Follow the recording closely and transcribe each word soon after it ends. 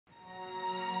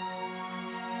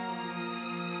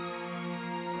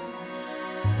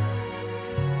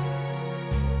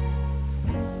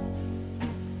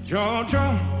Georgia,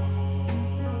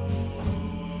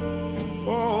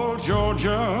 oh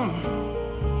Georgia.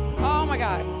 Oh my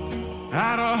God.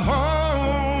 Had a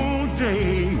whole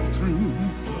day through.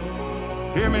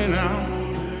 Hear me now.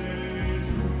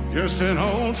 Just an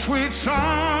old sweet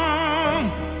song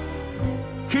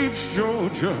keeps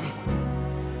Georgia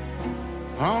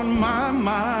on my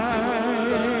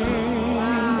mind.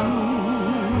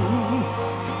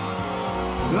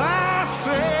 I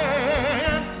said,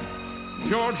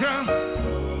 Georgia,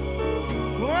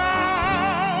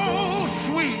 oh,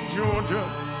 sweet Georgia,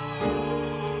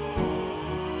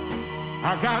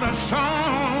 I got a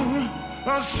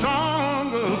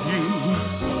song of you.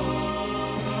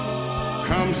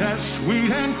 Comes as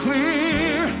sweet and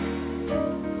clear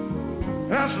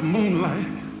as the moonlight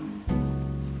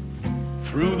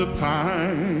through the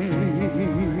pines.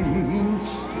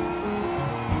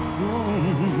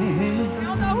 We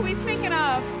all know who he's thinking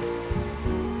of.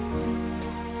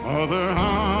 Other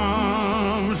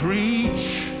arms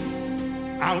reach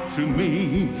out to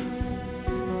me.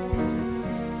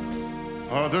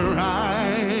 Other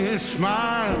eyes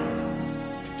smile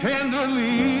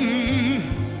tenderly,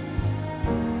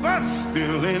 but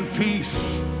still in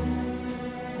peace.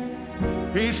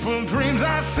 Peaceful dreams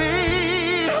I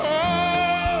see.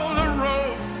 Oh, the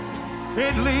road,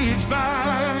 it leads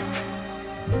back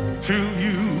to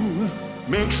you.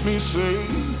 Makes me say,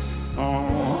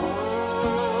 oh.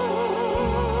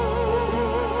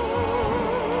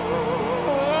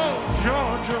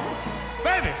 Georgia,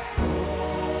 baby,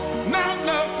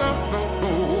 no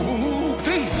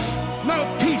peace, no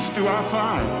peace do I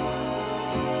find.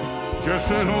 Just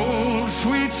an old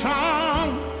sweet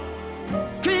song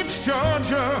keeps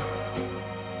Georgia,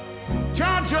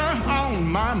 Georgia on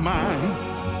my mind,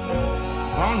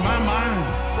 on my mind,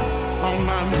 on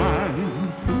my mind.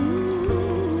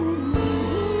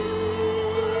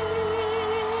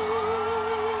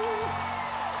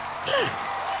 Ooh.